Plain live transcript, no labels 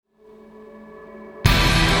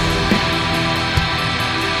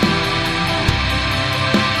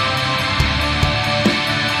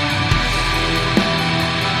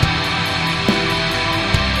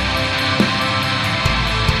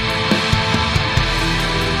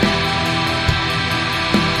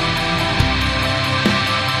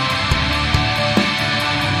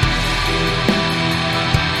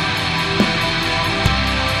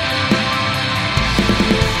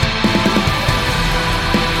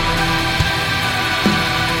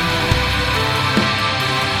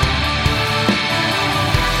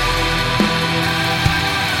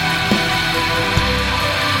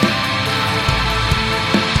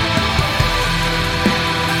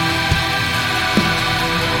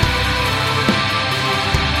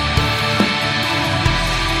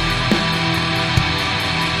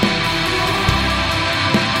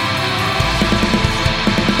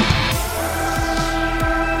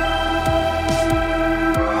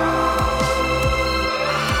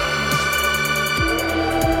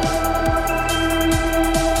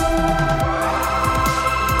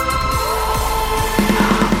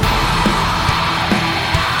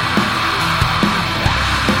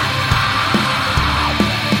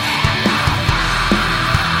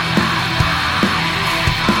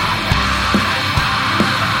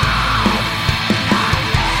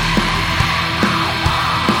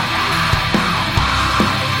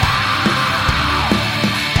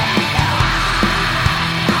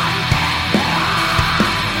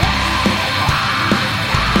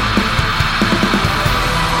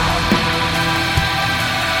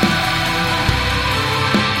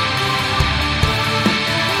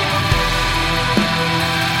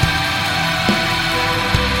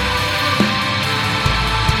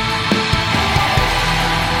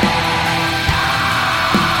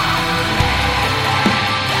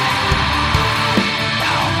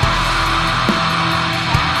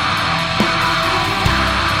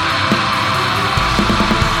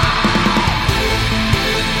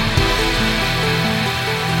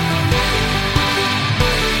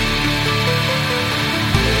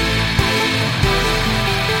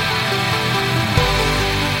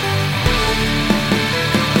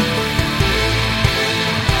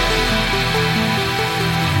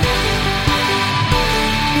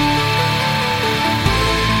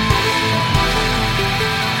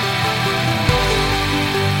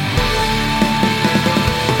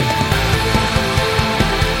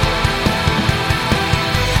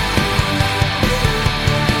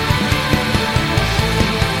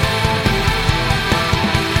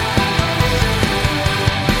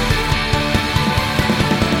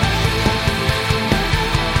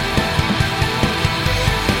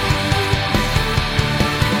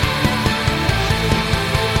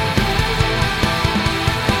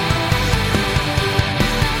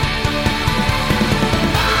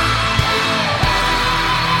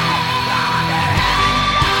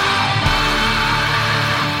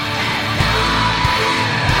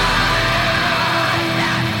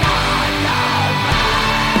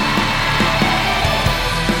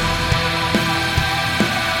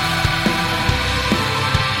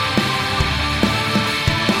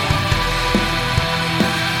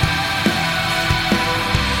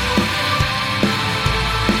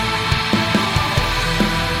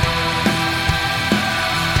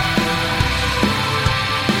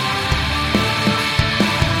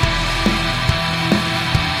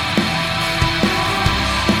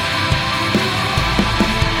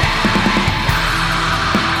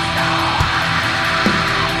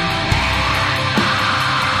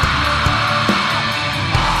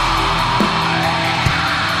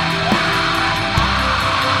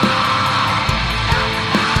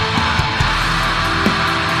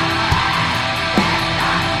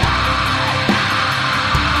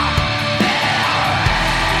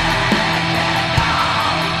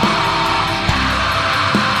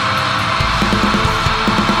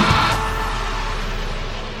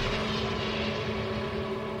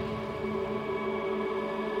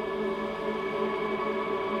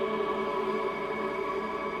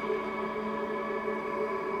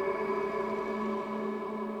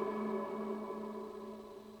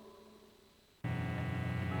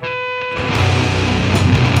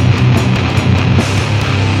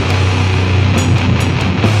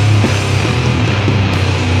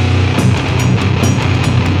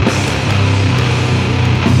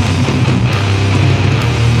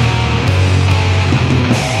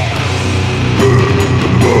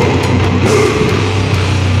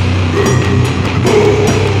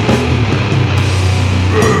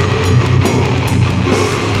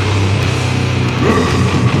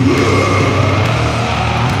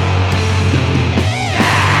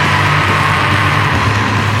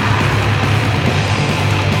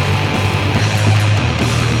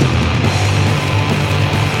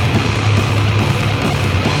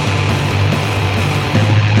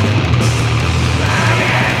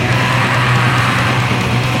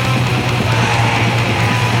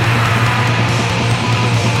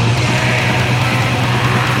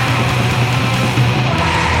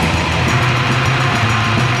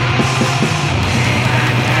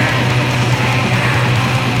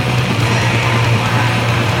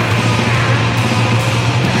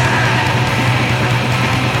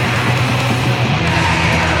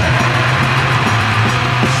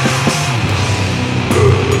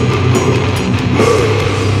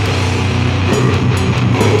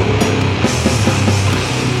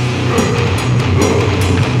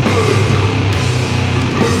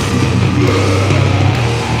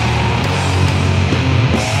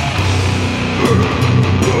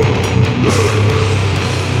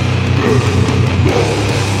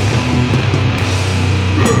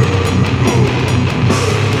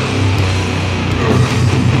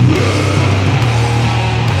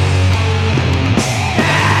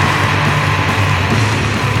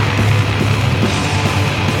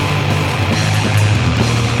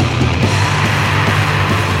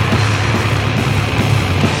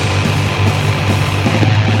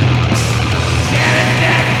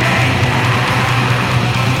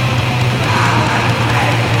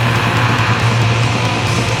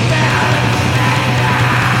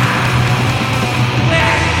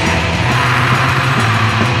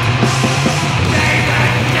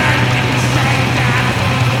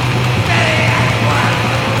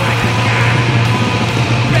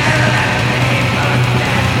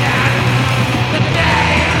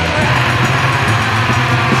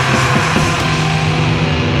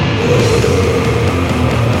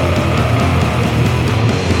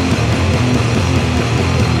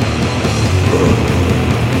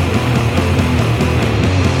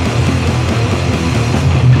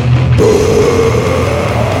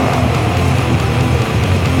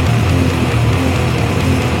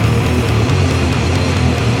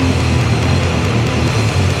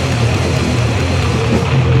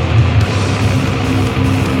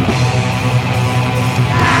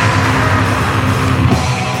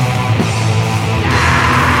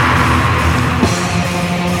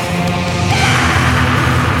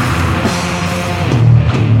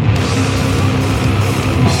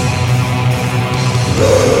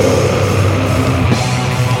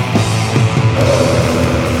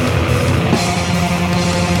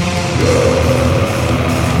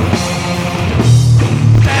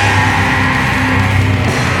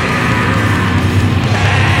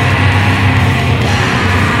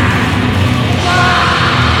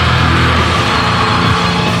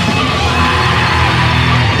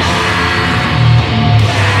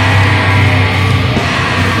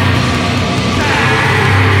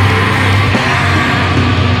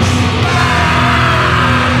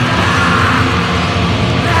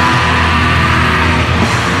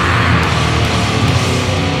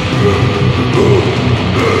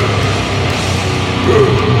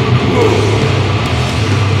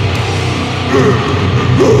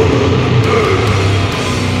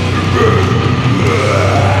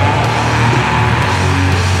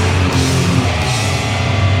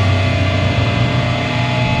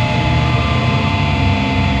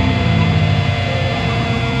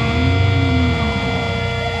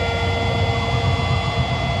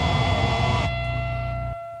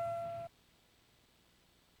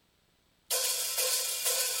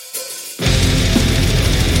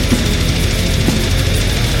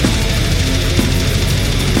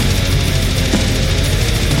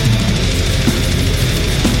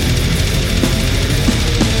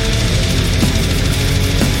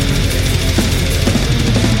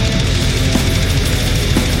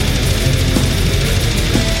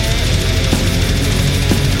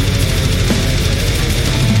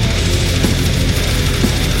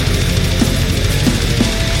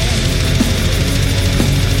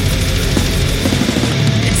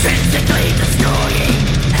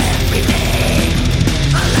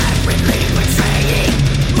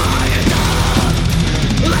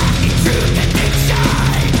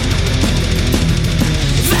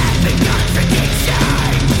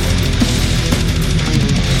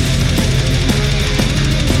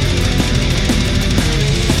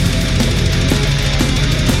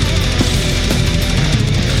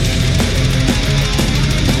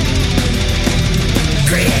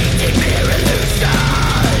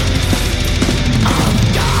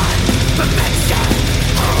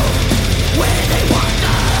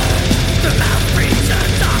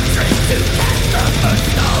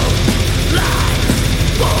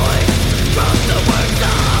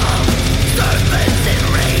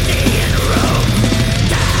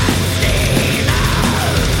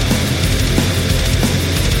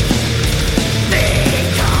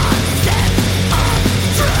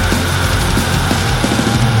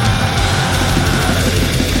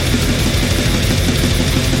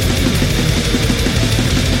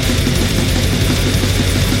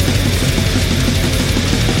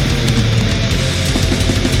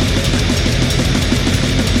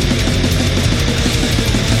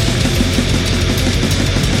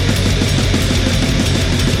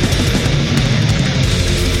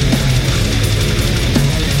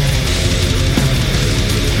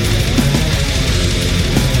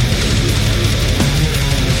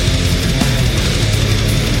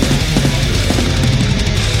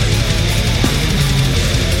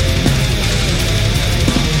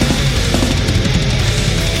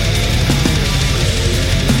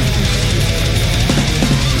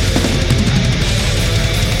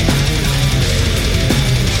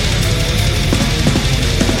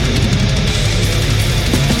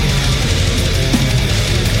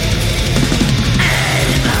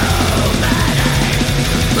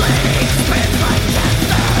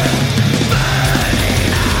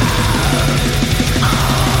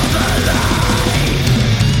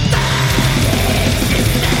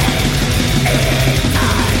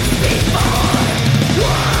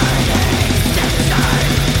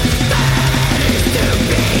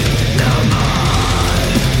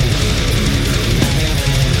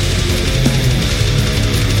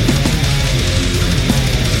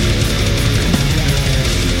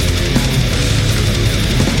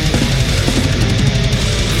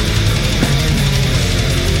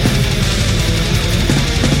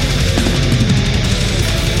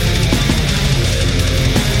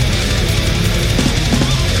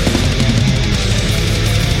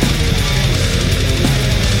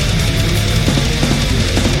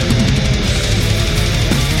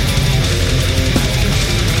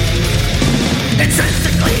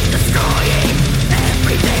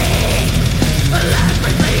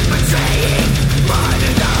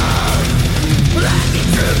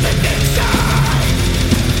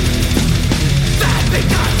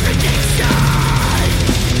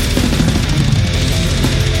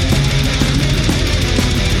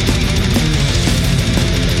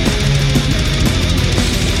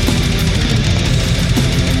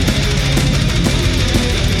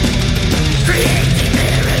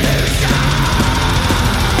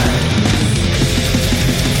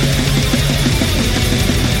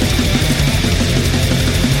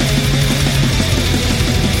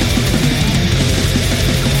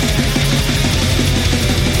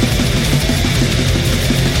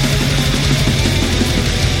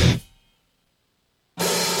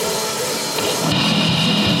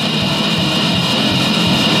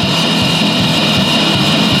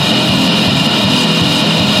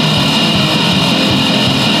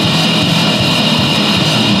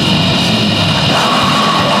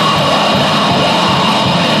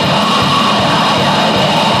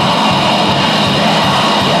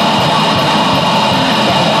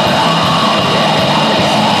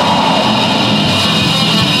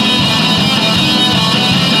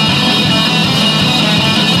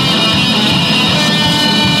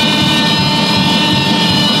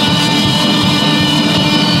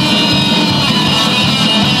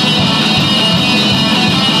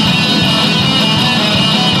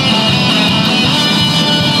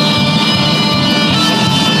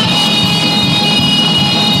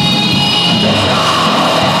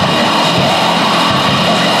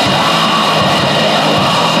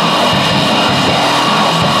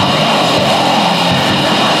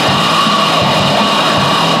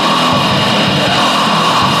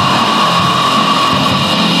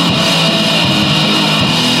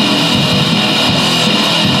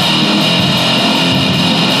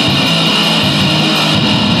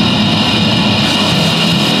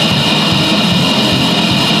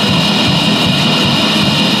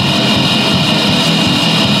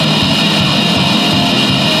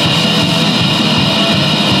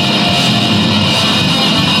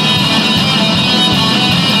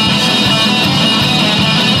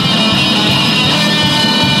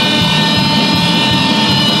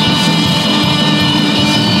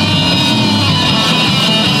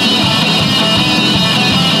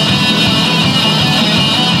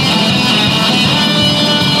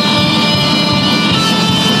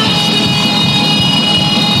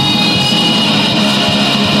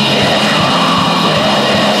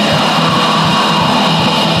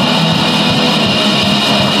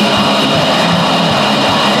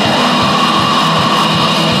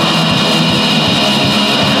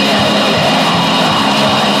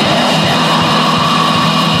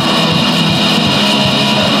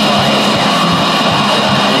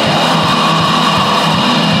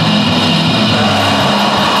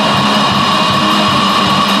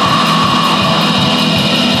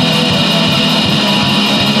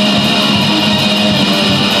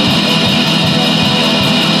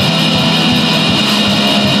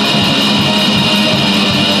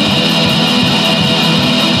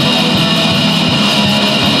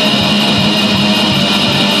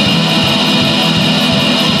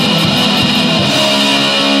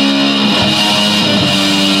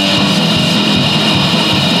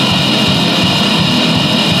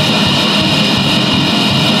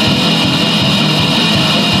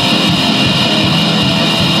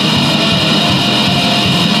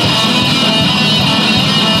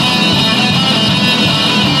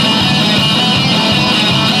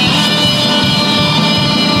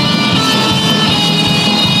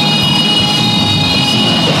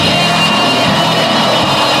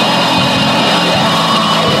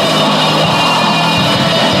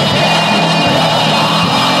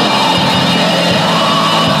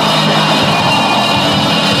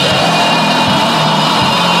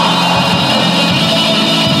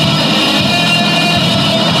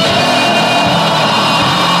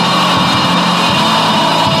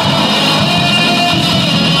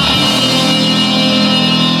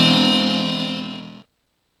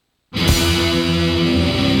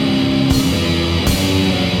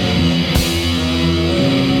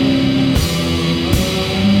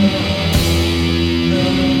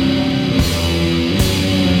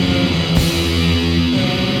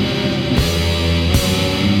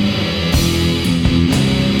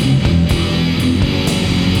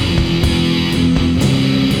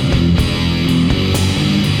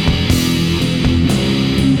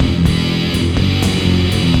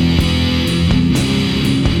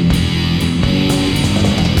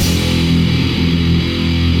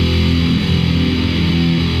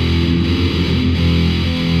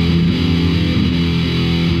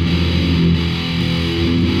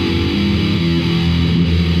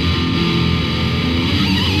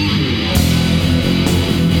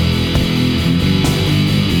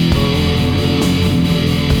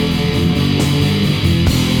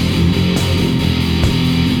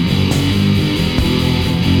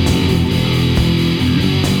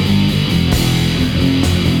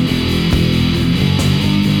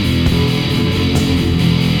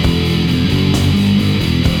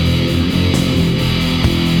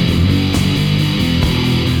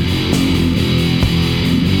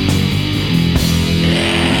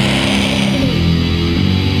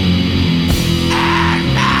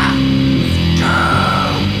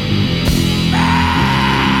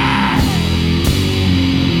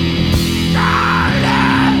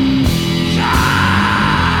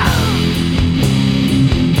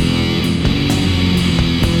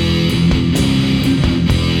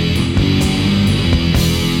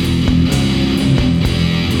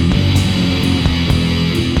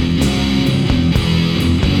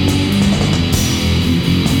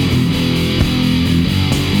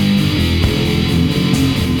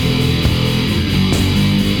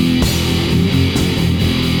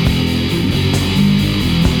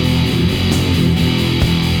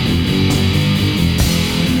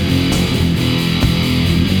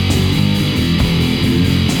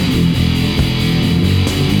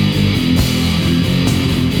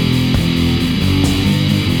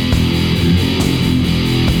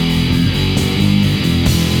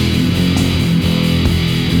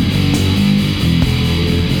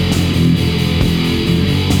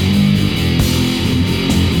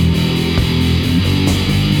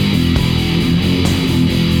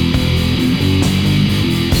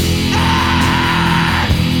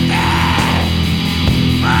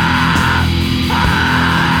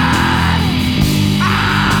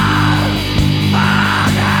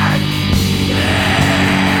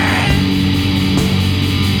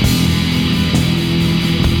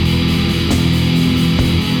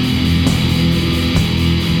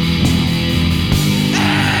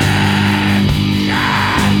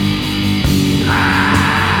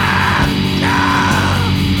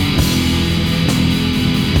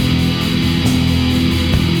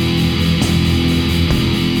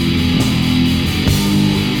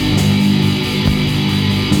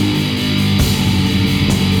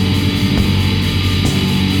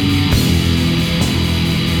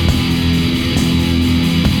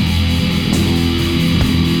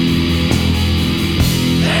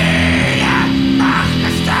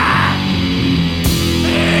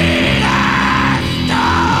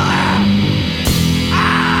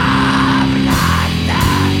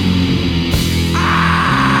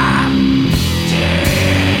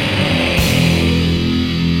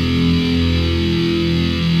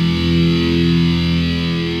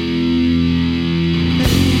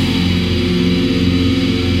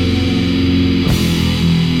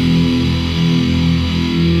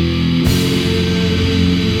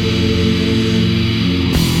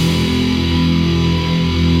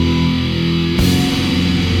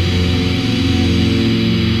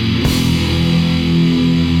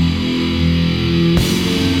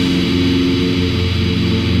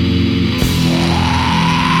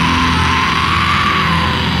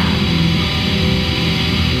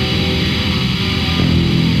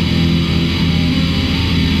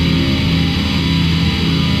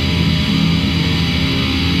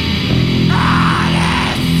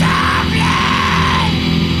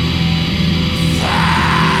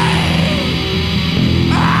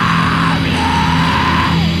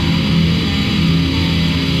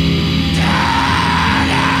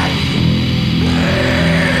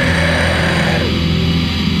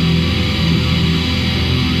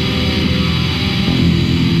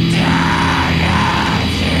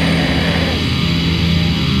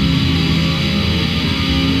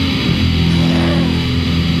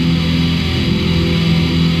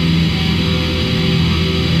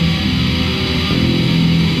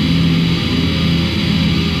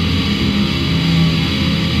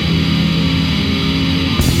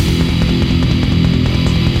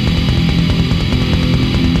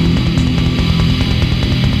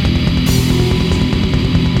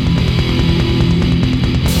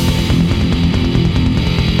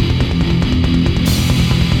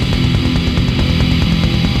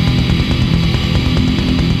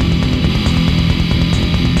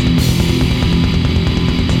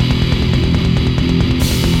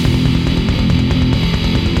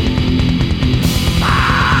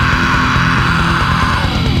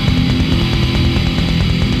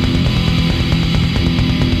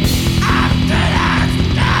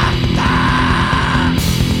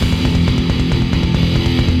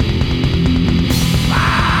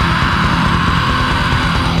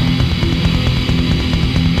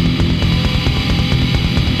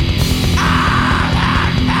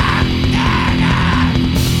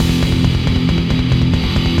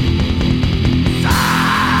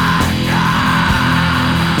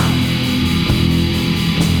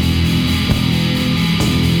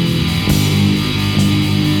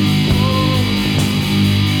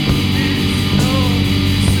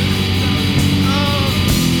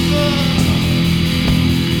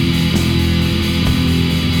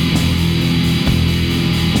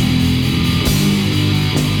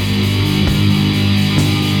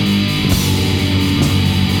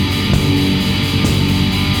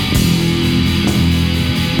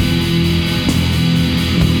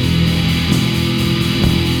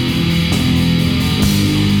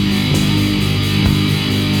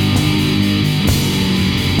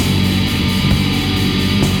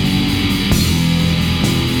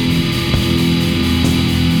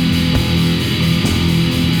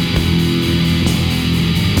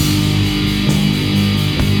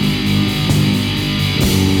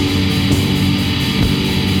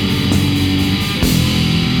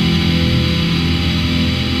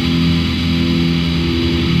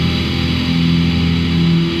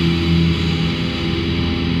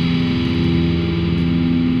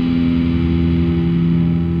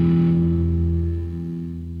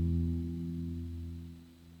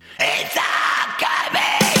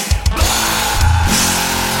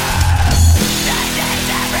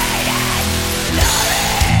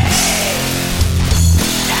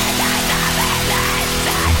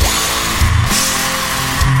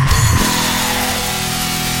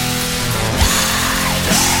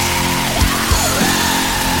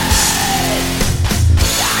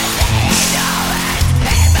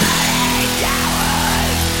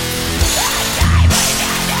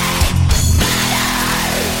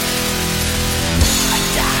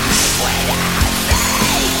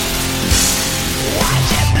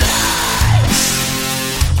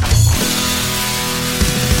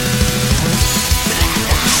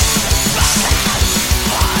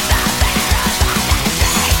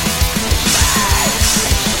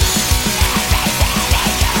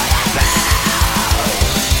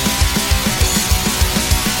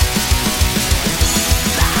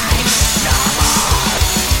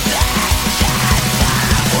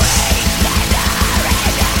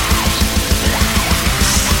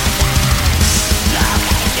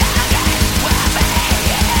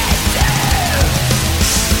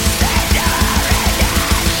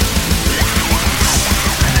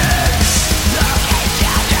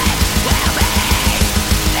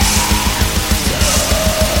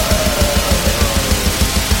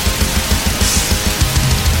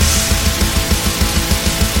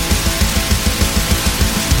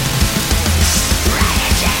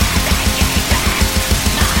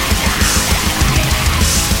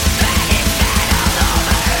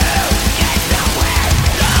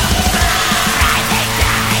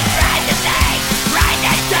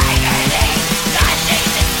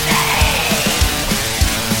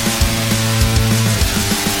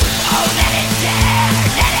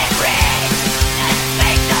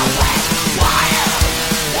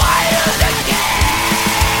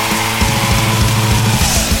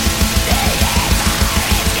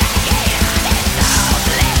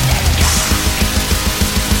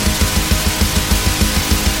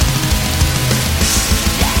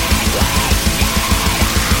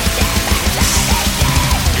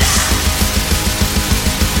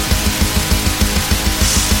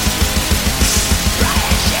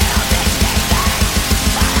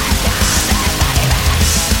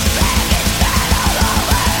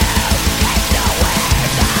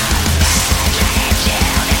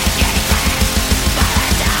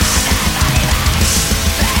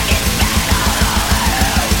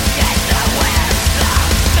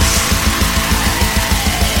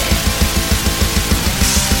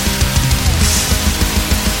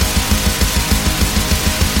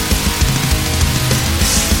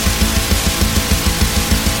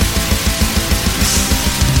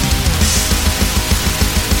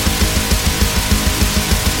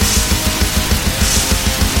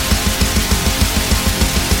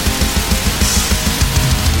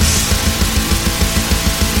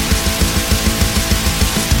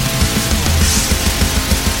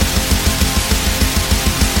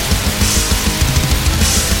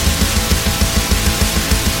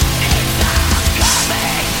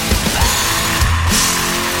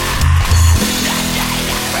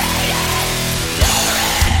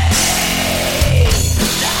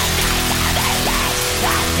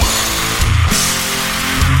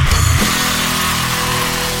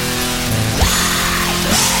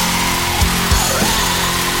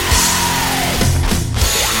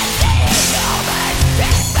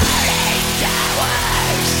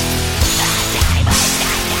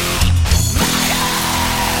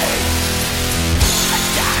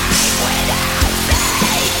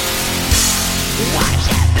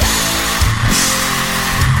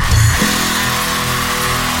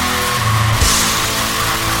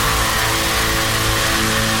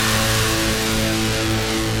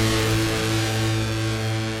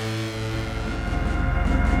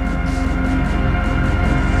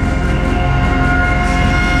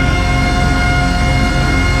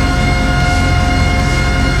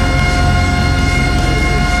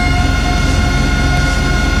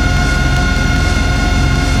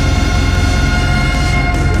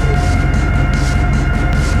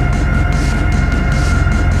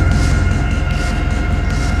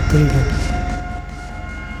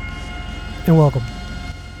and welcome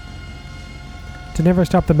to Never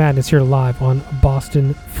Stop the Madness here live on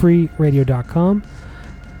BostonFreeRadio.com.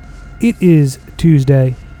 It is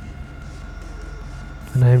Tuesday,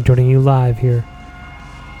 and I am joining you live here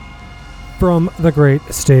from the great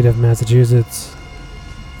state of Massachusetts.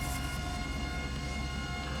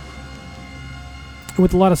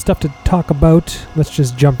 With a lot of stuff to talk about, let's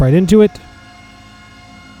just jump right into it.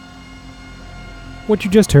 What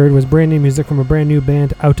you just heard was brand new music from a brand new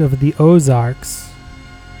band out of the Ozarks,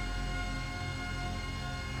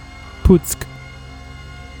 Putsk,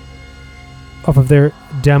 off of their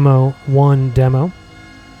demo,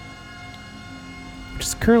 which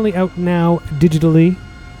is currently out now digitally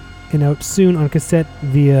and out soon on cassette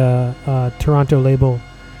via Toronto label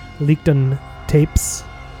Leakton Tapes.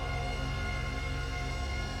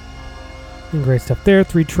 And great stuff there.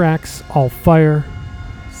 3 tracks, all fire.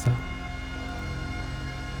 So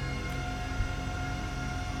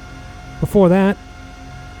before that,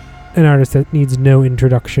 an artist that needs no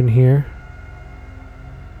introduction here.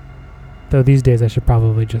 Though these days I should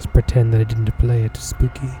probably just pretend that I didn't play it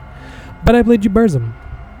spooky. But I played you Burzum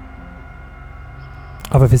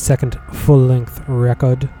off of his second full-length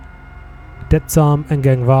record, Detsam and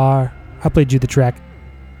Gangvar. I played you the track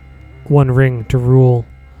One Ring to Rule.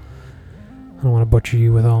 I don't want to butcher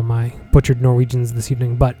you with all my butchered Norwegians this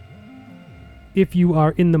evening, but if you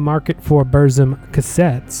are in the market for Burzum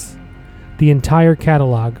cassettes, the entire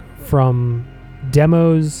catalog from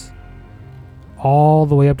demos all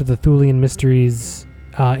the way up to the Thulian Mysteries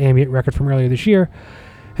ambient record from earlier this year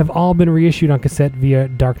have all been reissued on cassette via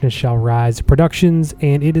Darkness Shall Rise Productions,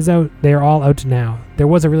 and it is out. They are all out now. There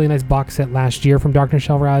was a really nice box set last year from Darkness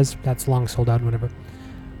Shall Rise. That's long sold out, whatever.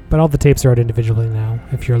 But all the tapes are out individually now,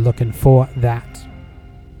 if you're looking for that.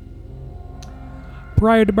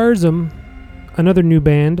 Prior to Burzum, another new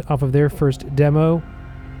band off of their first demo.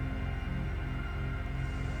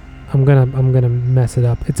 I'm gonna mess it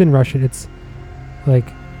up. It's in Russian. It's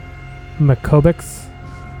like Makobeks.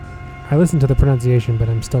 I listened to the pronunciation, but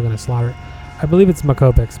I'm still gonna slaughter it. I believe it's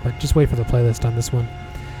Makobeks, but just wait for the playlist on this one.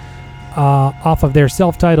 Off of their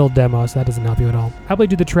self-titled demo, so that doesn't help you at all. I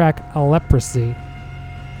played you the track Leprosy.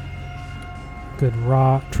 Good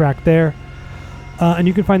raw track there. And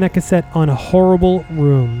you can find that cassette on Horrible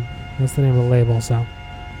Room. That's the name of the label, so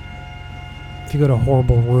if you go to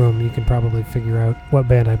Horrible Room, you can probably figure out what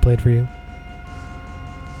band I played for you.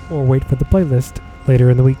 Or wait for the playlist later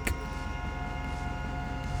in the week.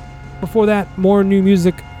 Before that, more new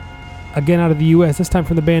music, again out of the US, this time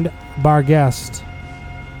from the band Barghest,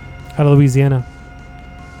 out of Louisiana.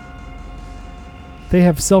 They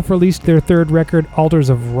have self-released their third record, Altars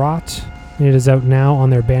of Rot. It is out now on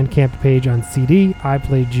their Bandcamp page on CD. I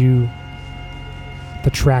played you the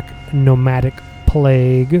track Nomadic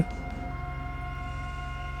Plague.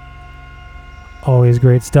 Always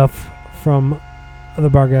great stuff from the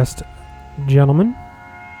Barghest gentlemen.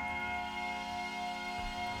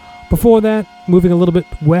 Before that, moving a little bit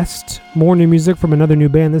west, more new music from another new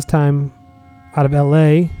band, this time out of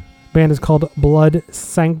LA. The band is called Blood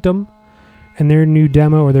Sanctum, and their new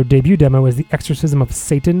demo, or their debut demo, is The Exorcism of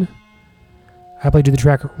Satan. I played you the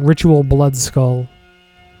track Ritual Blood Skull,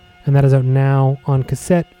 and that is out now on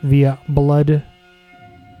cassette via Blood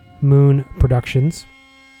Moon Productions.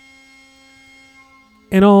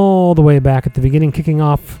 And all the way back at the beginning, kicking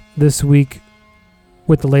off this week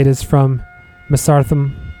with the latest from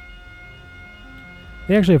Mesarthim.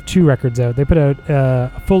 They actually have 2 records out. They put out a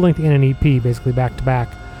full-length and an EP, basically back-to-back.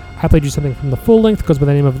 I played you something from the full-length, goes by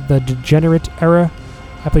the name of The Degenerate Era.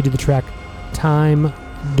 I played you the track Time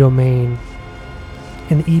Domain.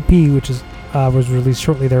 And the EP, which was released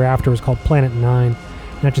shortly thereafter, was called Planet 9, and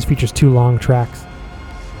that just features 2 long tracks.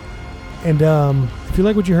 And if you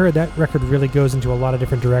like what you heard, that record really goes into a lot of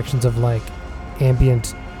different directions of like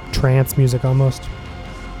ambient trance music almost.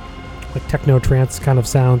 Like techno trance kind of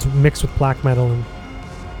sounds mixed with black metal, and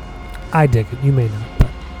I dig it. You may not, but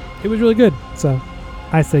it was really good. So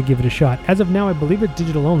I say give it a shot. As of now, I believe it's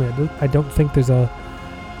digital only. I don't think there's a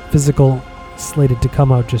physical slated to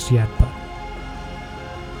come out just yet, but.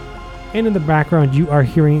 And in the background, you are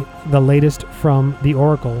hearing the latest from The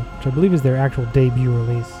Oracle, which I believe is their actual debut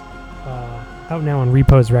release. Out now on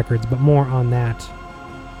Repose Records, but more on that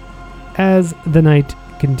as the night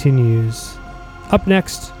continues. Up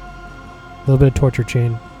next, a little bit of Torture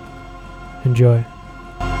Chain. Enjoy.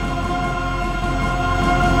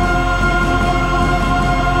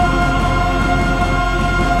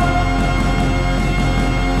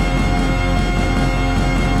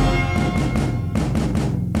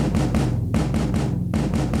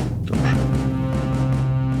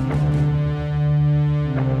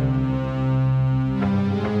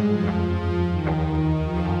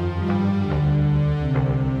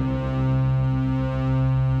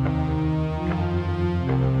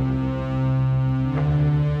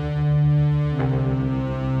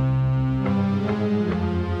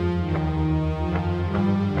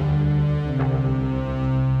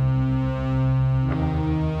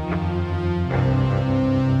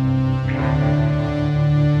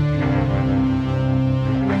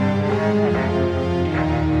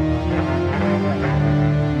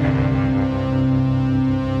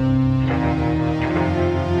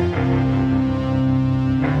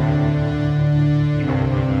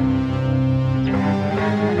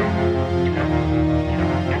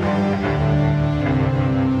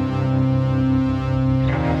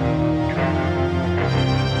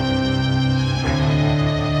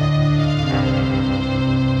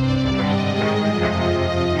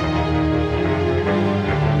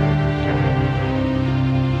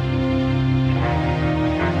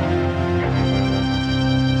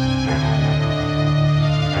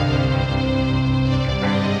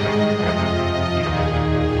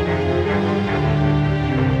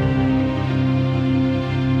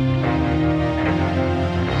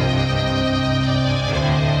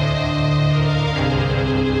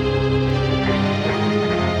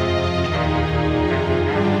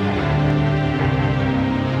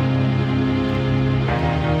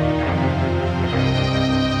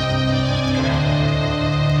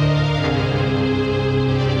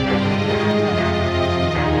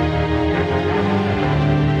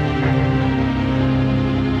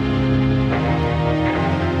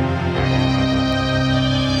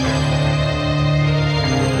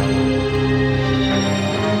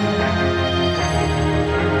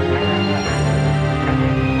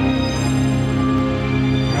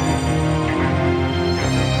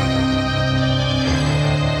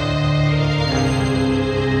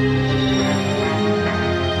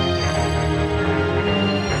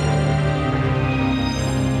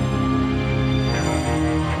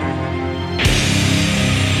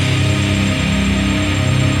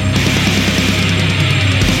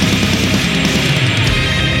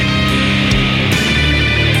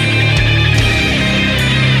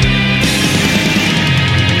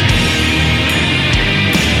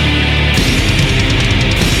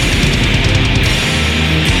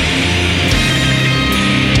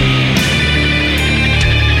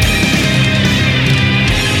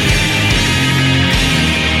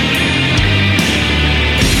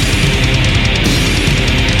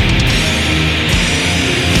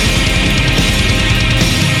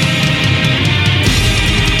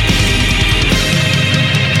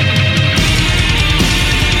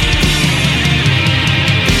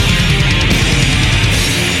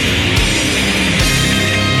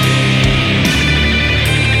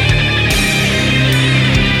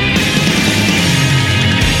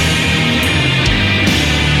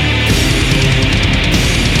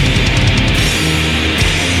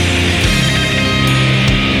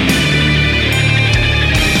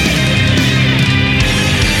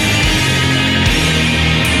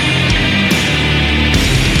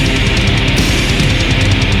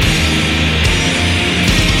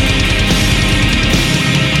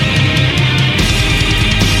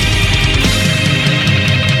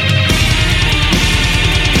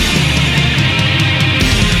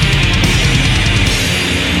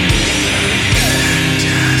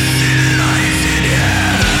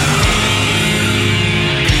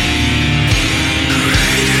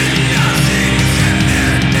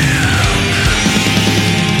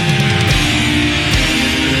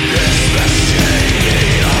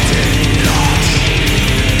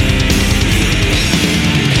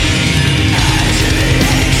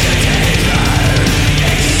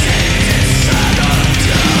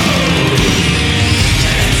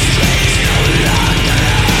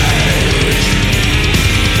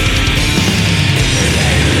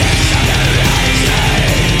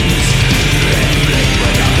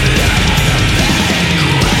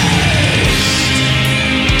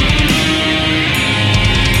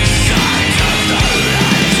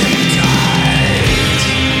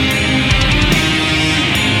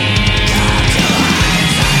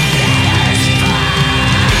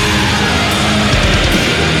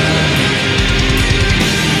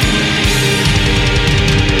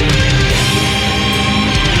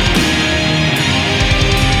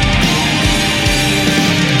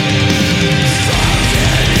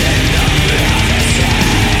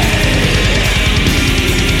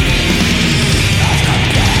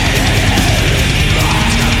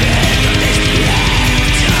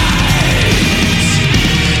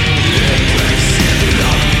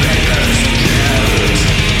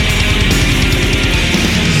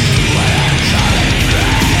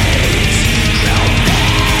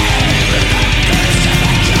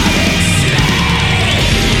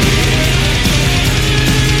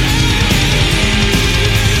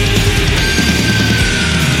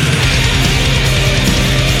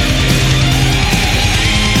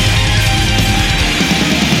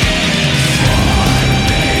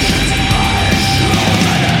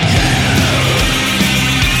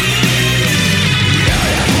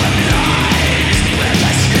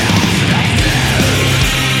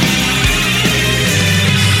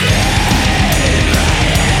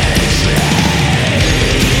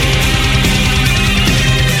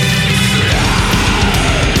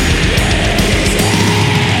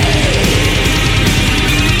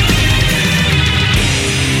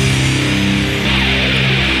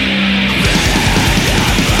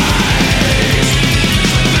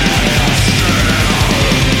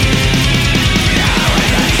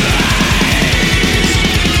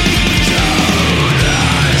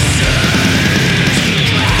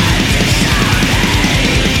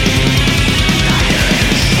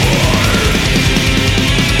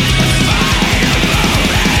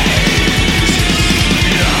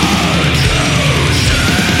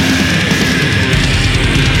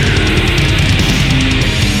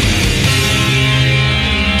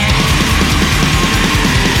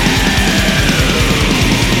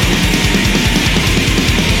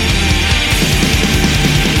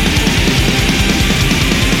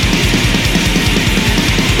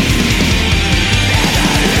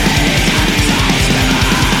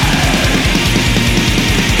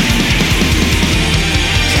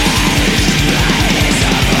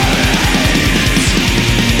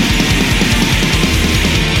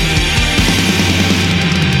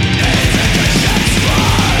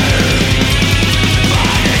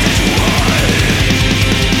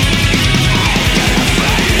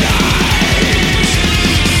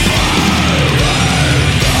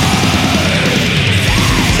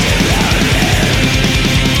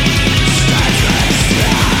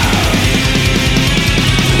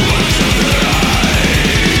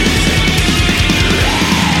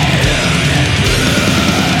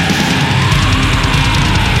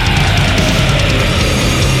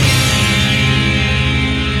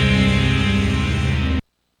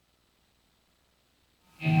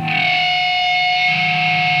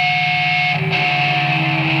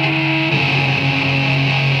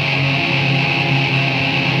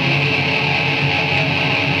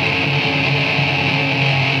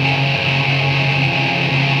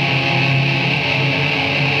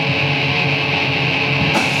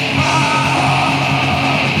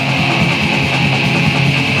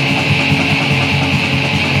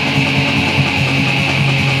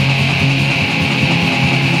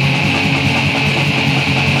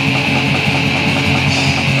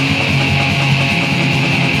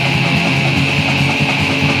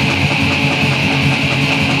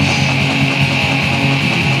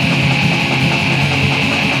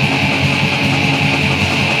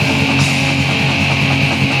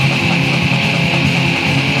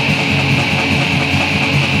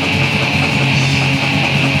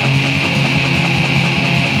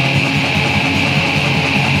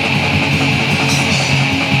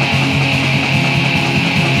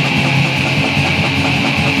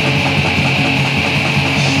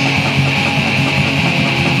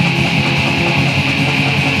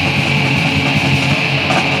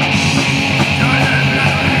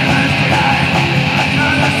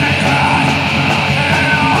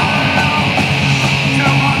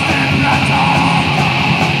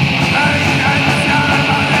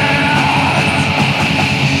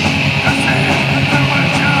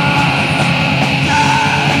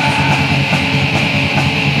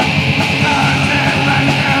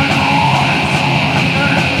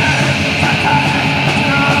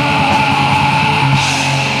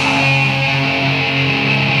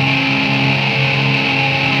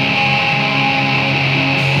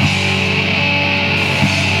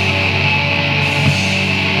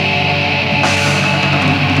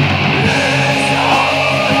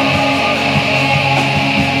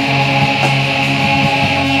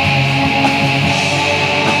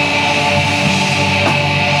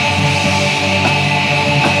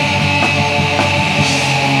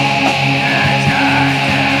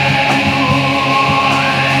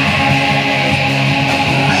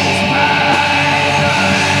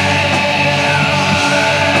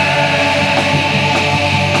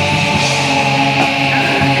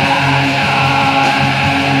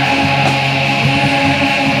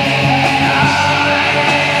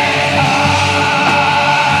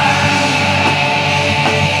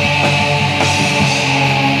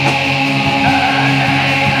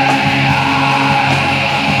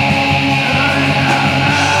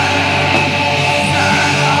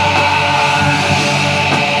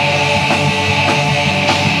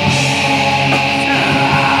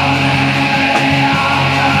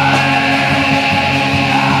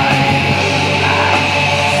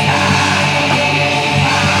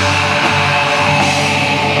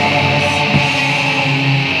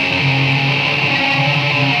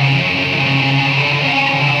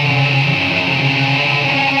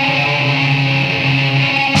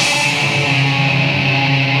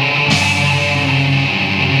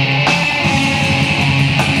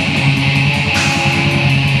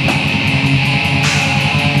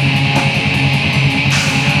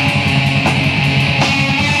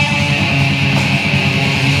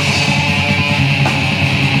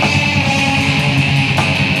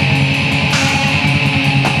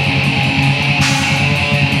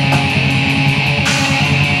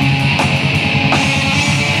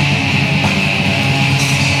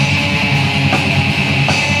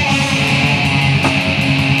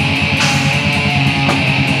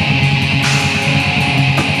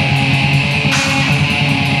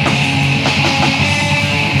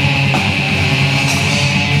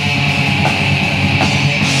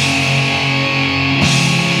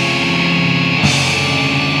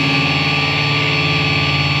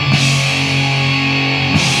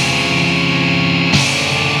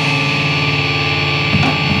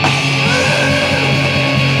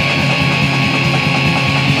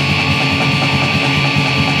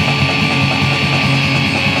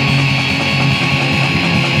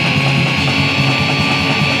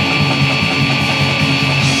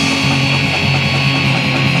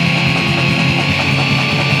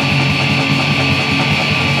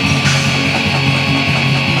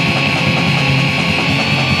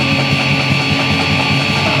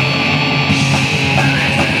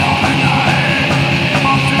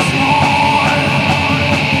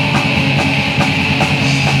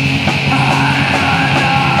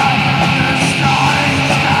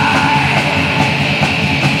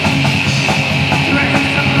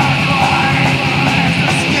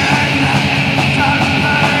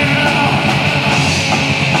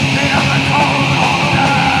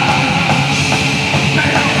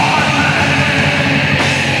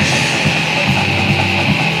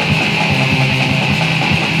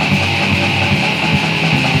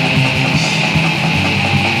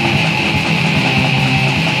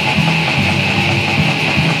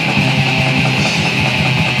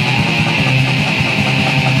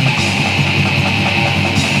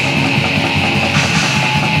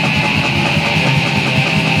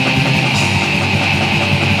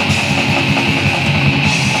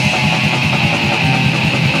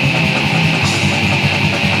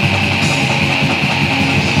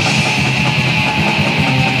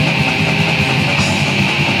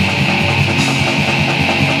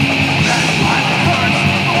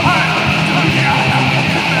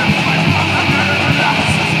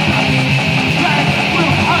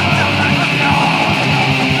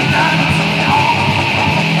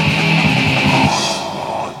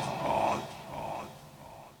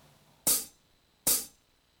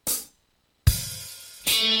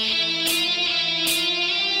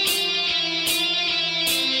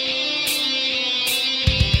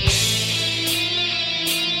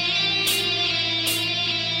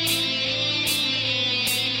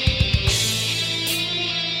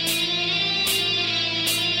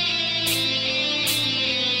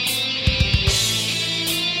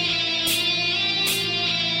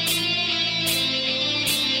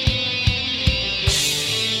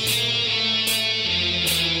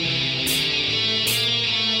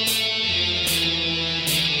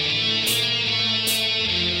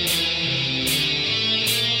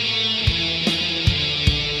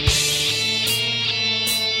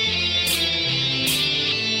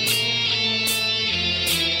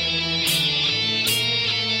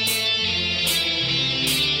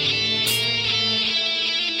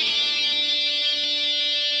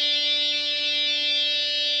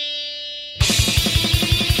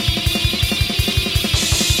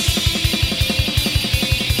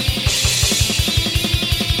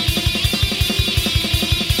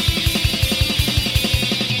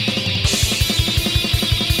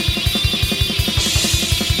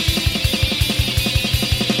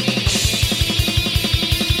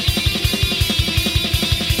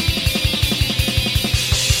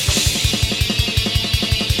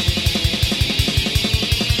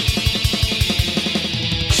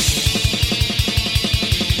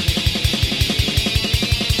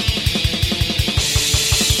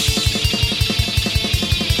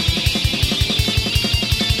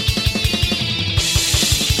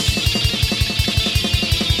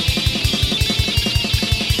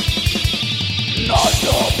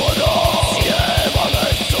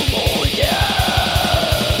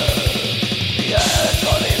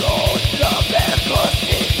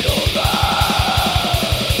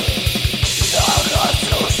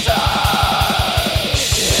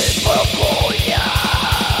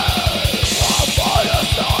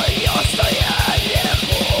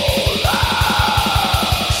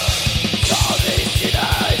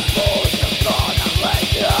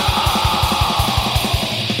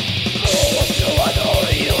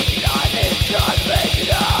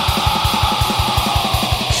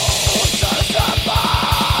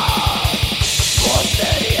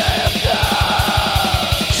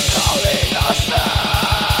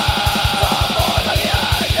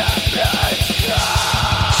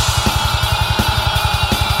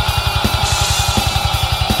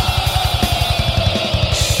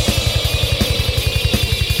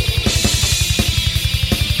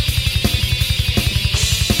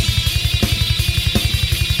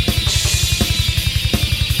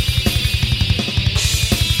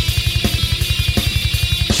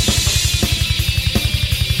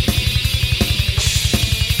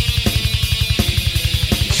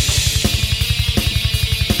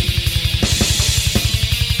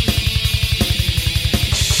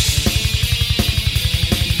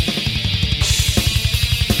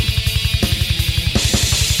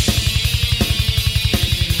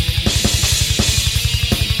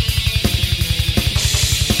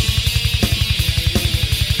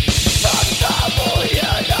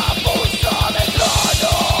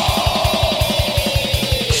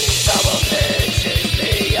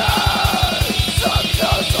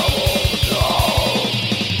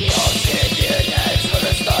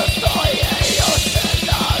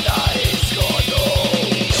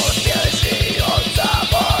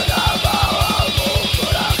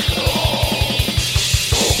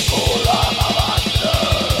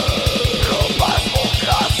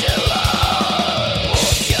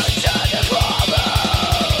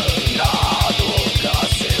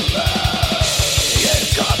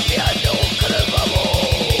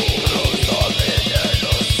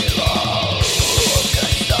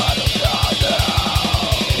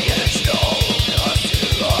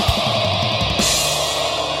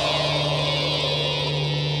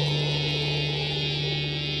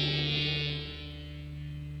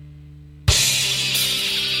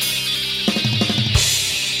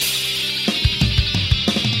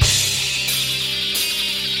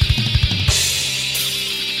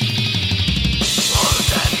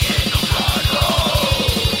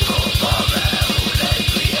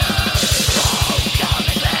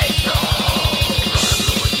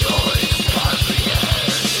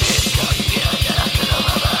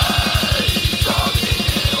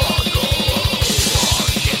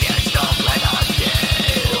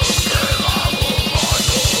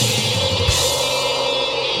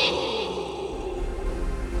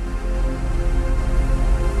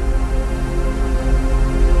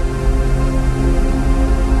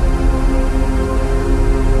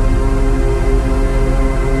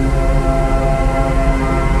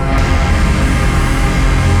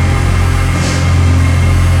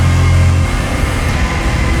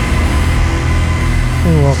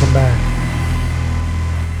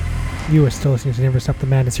 You are still listening to Never Stop the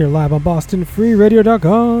Madness here live on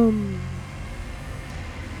BostonFreeRadio.com.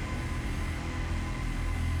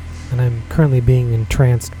 And I'm currently being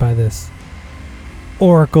entranced by this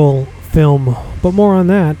Oracle film, but more on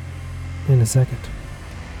that in a second.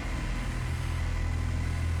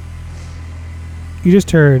 You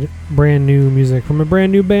just heard brand new music from a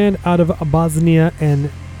brand new band out of Bosnia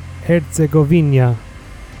and Herzegovina.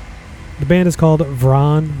 The band is called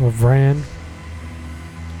Vran,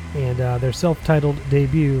 and their self-titled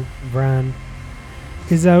debut, Vran,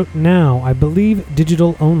 is out now. I believe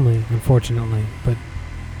digital only, unfortunately, but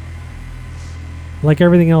like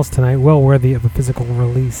everything else tonight, well worthy of a physical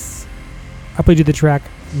release. I played you the track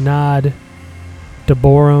Nad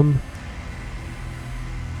Deborum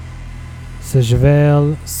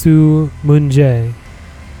Sejevel Su Munje.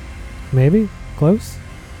 Maybe? Close?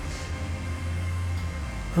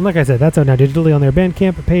 And like I said, that's out now digitally on their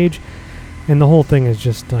Bandcamp page. And the whole thing is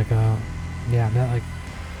just like a, that like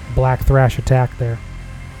black thrash attack there.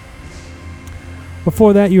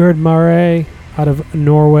 Before that, you heard Mare out of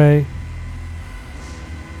Norway.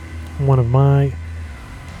 One of my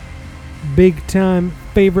big time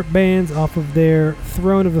favorite bands off of their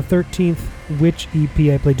Throne of the 13th Witch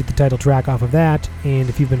EP. I played you the title track off of that. And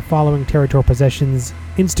if you've been following Territor Possession's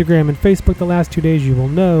Instagram and Facebook the last 2 days, you will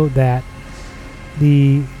know that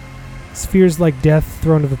the Spheres Like Death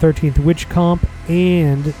Throne of the 13th Witch comp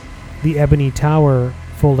and the Ebony Tower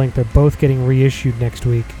full length are both getting reissued next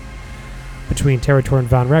week. Between Territor and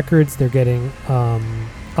Von Records, they're getting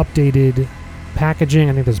updated packaging.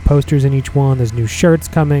 I think there's posters in each one. There's new shirts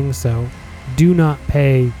coming, so do not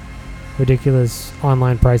pay ridiculous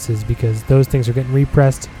online prices because those things are getting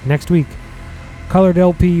repressed next week. Colored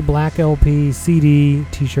LP, black LP, CD,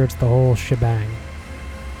 t-shirts, the whole shebang.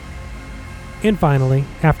 And finally,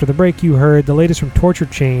 after the break, you heard the latest from Torture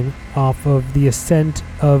Chain off of The Ascent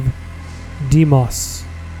of Demos,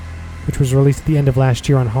 which was released at the end of last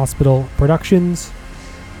year on Hospital Productions.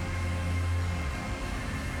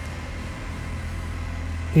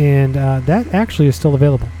 And that actually is still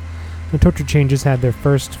available. The Torture Chain just had their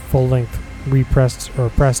first full-length pressed for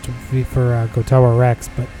Gotoa Rex,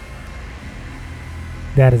 but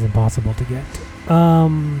that is impossible to get.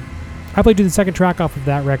 I played you the second track off of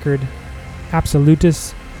that record,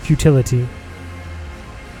 Absolutus Futility.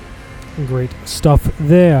 Great stuff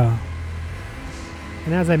there.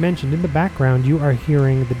 And as I mentioned, in the background, you are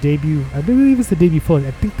hearing the debut. I believe it's the debut full.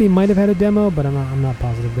 I think they might have had a demo, but I'm not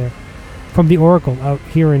positive there. From the Oracle out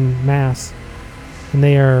here in Mass, and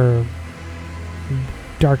they are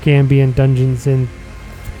dark ambient dungeons in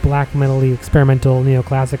black metal-y, experimental,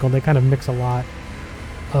 neoclassical. They kind of mix a lot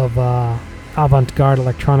of avant-garde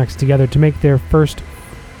electronics together to make their first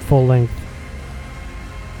full-length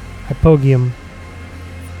Hypogeum.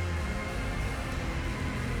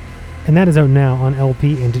 And that is out now on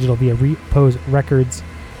LP and digital via Repose Records.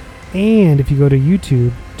 And if you go to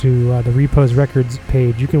YouTube to the Repose Records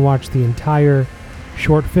page, you can watch the entire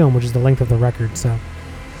short film, which is the length of the record. So,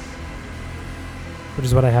 which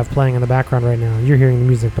is what I have playing in the background right now. You're hearing the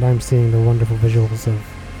music, but I'm seeing the wonderful visuals of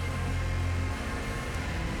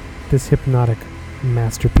this hypnotic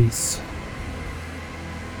masterpiece.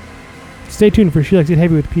 Stay tuned for She Likes It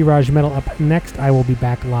Heavy with P. Raj Metal up next. I will be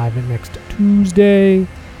back live next Tuesday.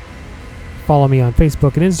 Follow me on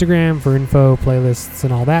Facebook and Instagram for info, playlists,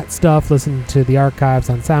 and all that stuff. Listen to the archives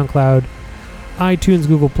on SoundCloud, iTunes,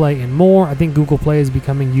 Google Play, and more. I think Google Play is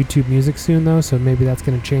becoming YouTube Music soon, though, so maybe that's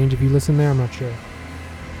going to change if you listen there. I'm not sure.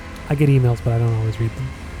 I get emails, but I don't always read them.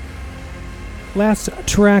 Last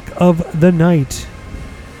track of the night.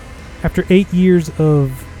 After 8 years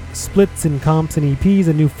of splits and comps and EPs,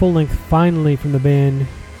 a new full-length finally from the band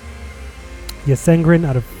Yasengrin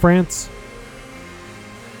out of France.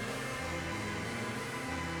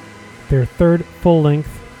 Their third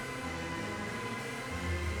full-length.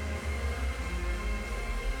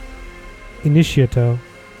 Initiato.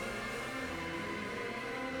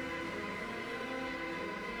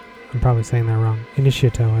 I'm probably saying that wrong.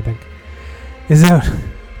 Initiato, I think. Is out.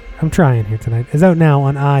 I'm trying here tonight. Is out now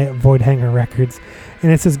on Voidhanger Records.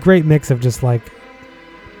 And it's this great mix of just like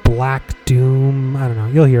black doom. I don't know.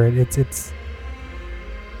 You'll hear it. It's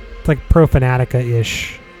like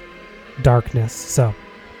Profanatica-ish darkness. So,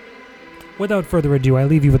 without further ado, I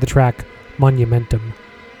leave you with the track Monumentum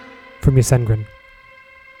from Yasengrin.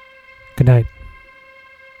 Good night.